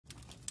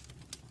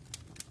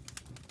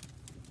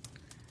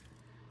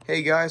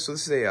Hey guys, so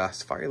this is a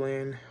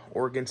Safriland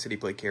Oregon City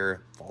Plate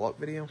Carrier follow-up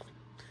video.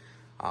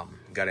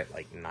 Got it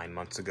like 9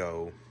 months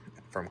ago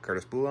from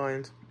Curtis Blue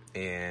Lines,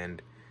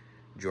 and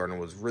Jordan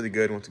was really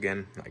good. Once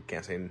again, I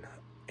can't say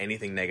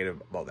anything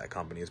negative about that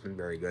company. It's been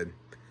very good.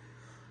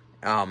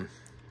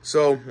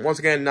 So once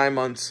again, 9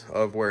 months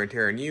of wear and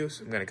tear and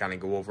use. I'm gonna kind of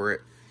go over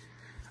it.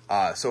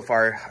 So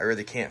far, I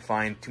really can't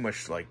find too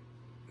much like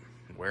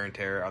wear and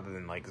tear other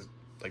than like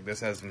this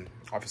has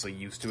obviously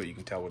used to it. You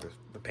can tell where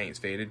the paint's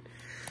faded.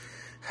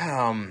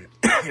 I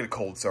get a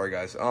cold, sorry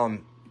guys.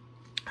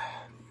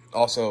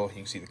 Also, you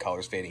can see the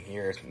color's fading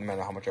here. No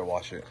matter how much I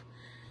wash it,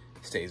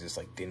 it stays this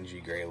like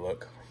dingy gray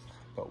look,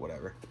 but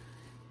whatever,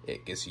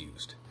 it gets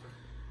used.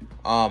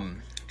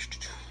 The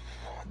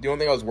only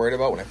thing I was worried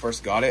about when I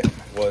first got it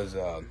was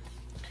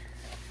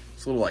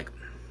this little like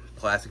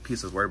plastic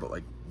piece. I was worried about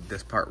like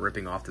this part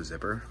ripping off the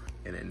zipper,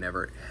 and it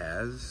never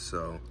has.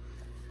 So,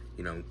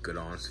 you know, good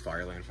on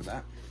Safriland for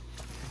that.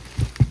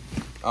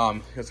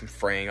 Got some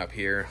fraying up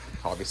here.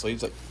 Obviously,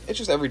 it's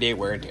just everyday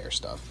wear and tear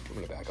stuff. I'm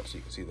gonna back up so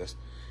you can see this.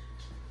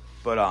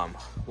 But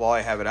while I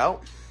have it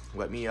out,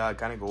 let me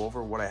kind of go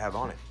over what I have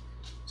on it.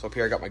 So up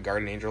here I got my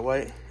Guardian Angel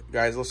light.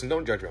 Guys, listen,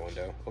 don't judge my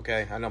window,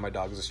 okay? I know my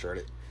dog is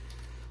distracted.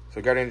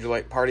 So Guardian Angel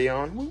light, party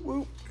on. Woo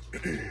woo.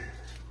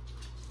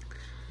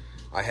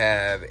 I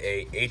have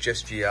a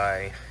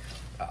HSGI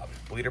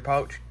bleeder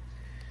pouch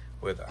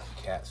with a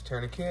cat's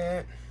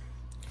tourniquet.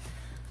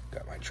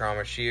 Got my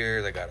trauma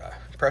shears. I got a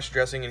pressure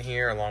dressing in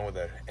here along with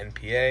an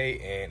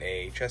NPA and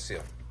a chest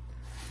seal.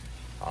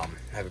 I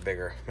have a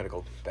bigger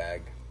medical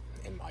bag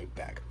in my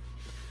bag.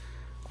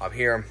 Up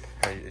here,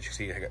 as you can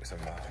see, I got some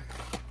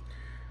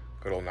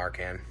good old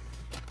Narcan.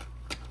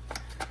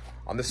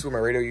 This is where my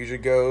radio usually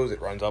goes.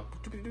 It runs up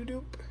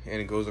and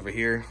it goes over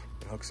here,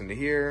 it hooks into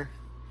here,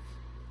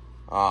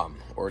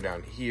 or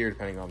down here,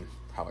 depending on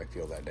how I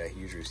feel that day.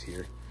 Usually it's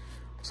here.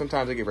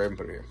 Sometimes I get brave and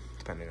put it here,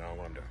 depending on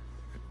what I'm doing.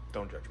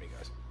 Don't judge me,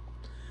 guys.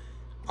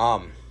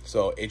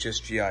 So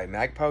HSGI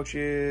mag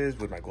pouches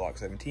with my Glock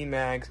 17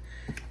 mags,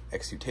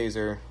 X2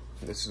 taser.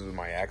 This is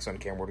my Axon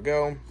camera to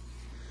go.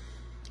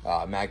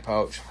 Mag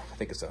pouch, I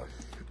think it's a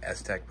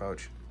S-Tech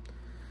pouch.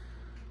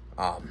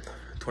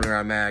 20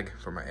 round mag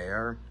for my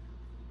AR.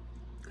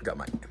 Got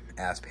my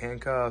ASP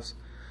handcuffs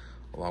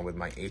along with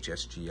my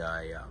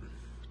HSGI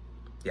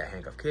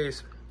handcuff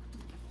case.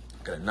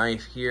 Got a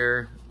knife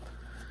here,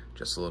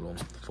 just a little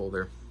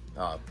folder.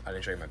 I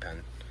didn't show you my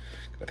pen.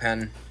 Got a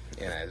pen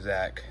and a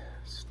Zach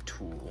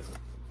tool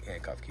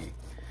handcuff key.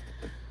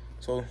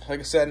 So like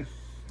I said,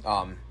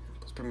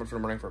 it's pretty much what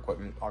I'm running for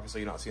equipment.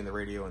 Obviously you're not seeing the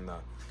radio and the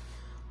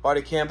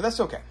body cam, but that's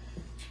okay.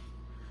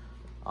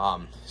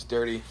 It's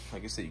dirty,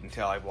 like I said, you can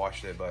tell I've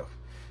washed it,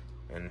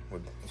 and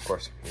with, of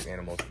course, with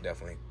animals, it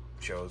definitely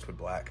shows with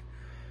black.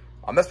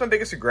 That's my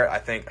biggest regret. I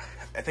think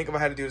if I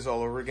had to do this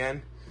all over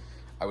again,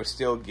 I would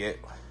still get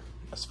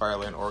a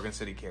Safriland Oregon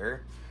City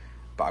Carrier,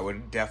 but I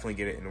would definitely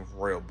get it in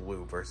royal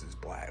blue versus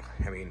black.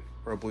 I mean,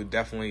 royal blue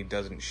definitely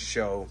doesn't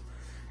show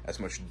as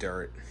much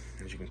dirt,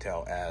 as you can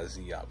tell, as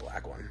the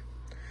black one.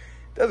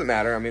 Doesn't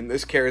matter. I mean,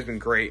 this carrier's been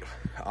great.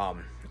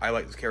 I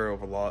like this carrier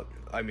over a lot.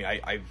 I mean,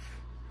 I've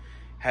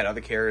had other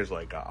carriers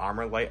like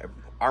Armor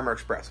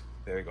Express.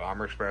 There you go,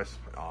 Armor Express.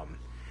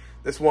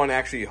 This one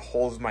actually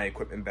holds my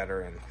equipment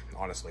better, and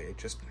honestly,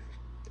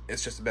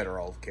 it's just a better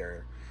all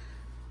carrier.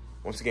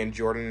 Once again,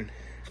 Jordan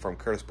from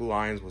Curtis Blue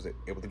Lines was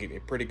able to get me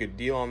a pretty good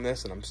deal on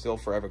this, and I'm still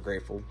forever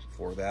grateful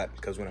for that,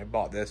 because when I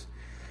bought this,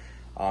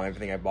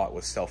 everything I bought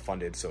was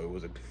self-funded, so it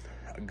was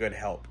a good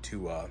help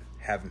to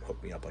have him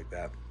hook me up like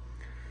that.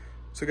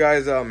 So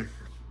guys,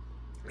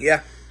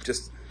 yeah,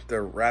 just to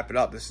wrap it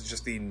up, this is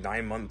just the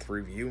 9-month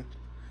review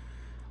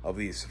of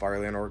the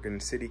Safriland Oregon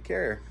City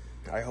Carrier.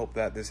 I hope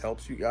that this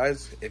helps you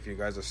guys, if you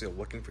guys are still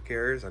looking for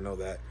carriers. I know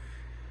that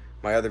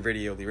my other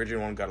video, the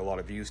original one, got a lot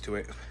of views to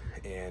it,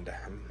 and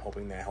I'm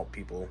hoping that helped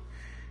people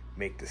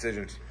make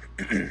decisions.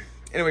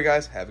 Anyway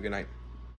guys, have a good night.